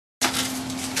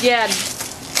Yeah,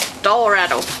 doll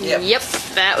Rattle. Yep.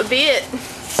 That would be it.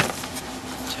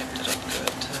 Taped it up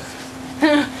good,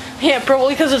 too. Yeah,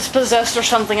 probably because it's possessed or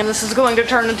something, and this is going to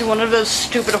turn into one of those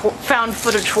stupid found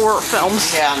footage horror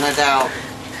films. Yeah, no doubt.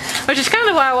 Which is kind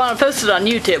of why I want to post it on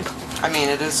YouTube. I mean,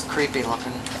 it is creepy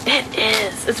looking. It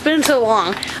is. It's been so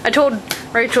long. I told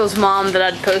Rachel's mom that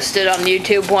I'd post it on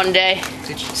YouTube one day.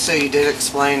 So you did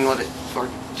explain what it, or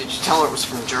did you tell her it was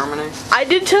from Germany? I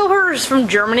did tell her it's from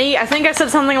Germany. I think I said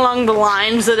something along the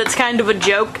lines that it's kind of a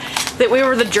joke that we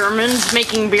were the Germans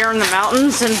making beer in the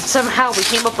mountains, and somehow we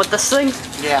came up with this thing.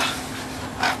 Yeah.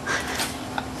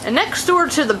 And next door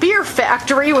to the beer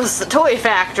factory was the toy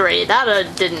factory.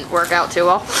 That didn't work out too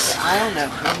well. I don't know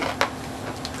who.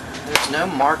 There's no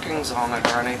markings on it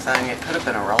or anything. It could have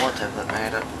been a relative that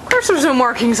made it. Of course there's no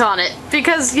markings on it,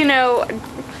 because, you know,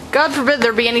 God forbid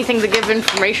there be anything to give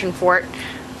information for it.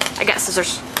 I got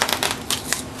scissors.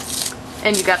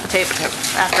 And you got the tape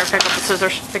after I pick up the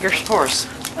scissors figures. Of course.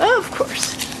 Of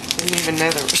course. Didn't even know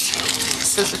there was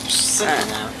scissors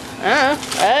sitting out.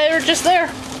 They were just there.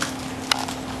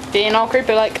 Being all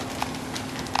creepy like.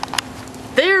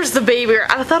 There's the baby.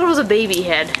 I thought it was a baby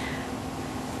head.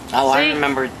 Oh, See? I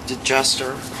remember the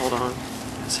jester. Hold on.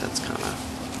 His head's kind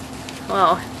of...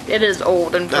 Well, it is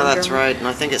old and No, that's right. And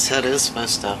I think his head is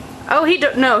supposed to... Oh,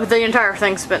 no, the entire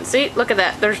thing's been... See? Look at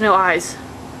that. There's no eyes.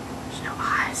 There's no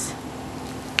eyes.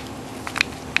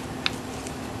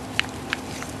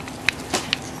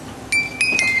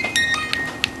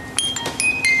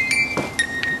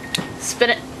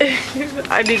 Spin it.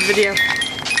 I need video.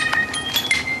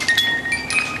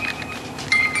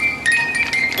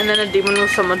 And then a demon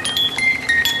was summoned.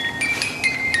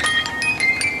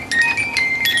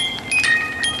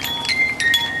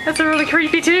 That's a really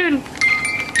creepy tune.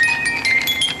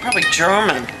 Probably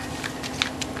German. I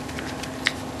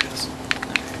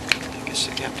guess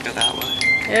you have to go that way.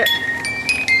 Yep.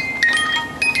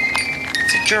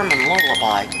 It's a German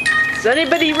lullaby. Does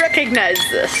anybody recognize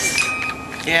this?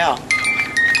 Yeah.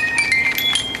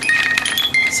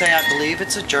 Say, I believe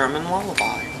it's a German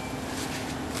lullaby.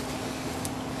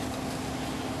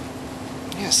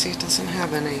 Yeah, see, it doesn't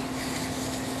have any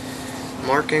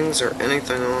markings or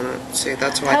anything on it. See,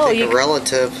 that's why I think a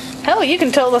relative. Hell, you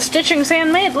can tell the stitching's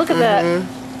handmade. Look at that.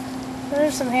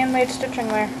 There's some handmade stitching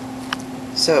there.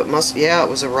 So it must, yeah, it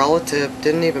was a relative.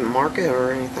 Didn't even mark it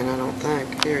or anything, I don't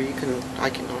think. Here, you can, I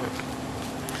can,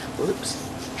 whoops.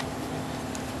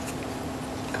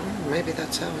 Oh, maybe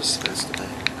that's how it's supposed to be.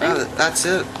 Oh, that's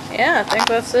it. Yeah, I think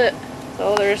that's it. That's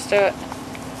all there is to it.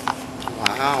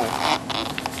 Wow.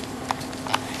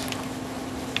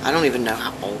 I don't even know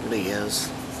how old he is.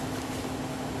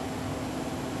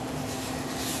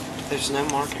 There's no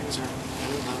markings or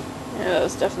anything. Yeah,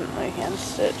 it's definitely hand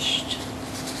stitched.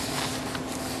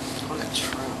 What a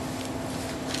true.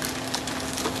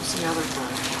 What's the other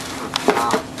thing? Wow.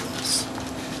 This.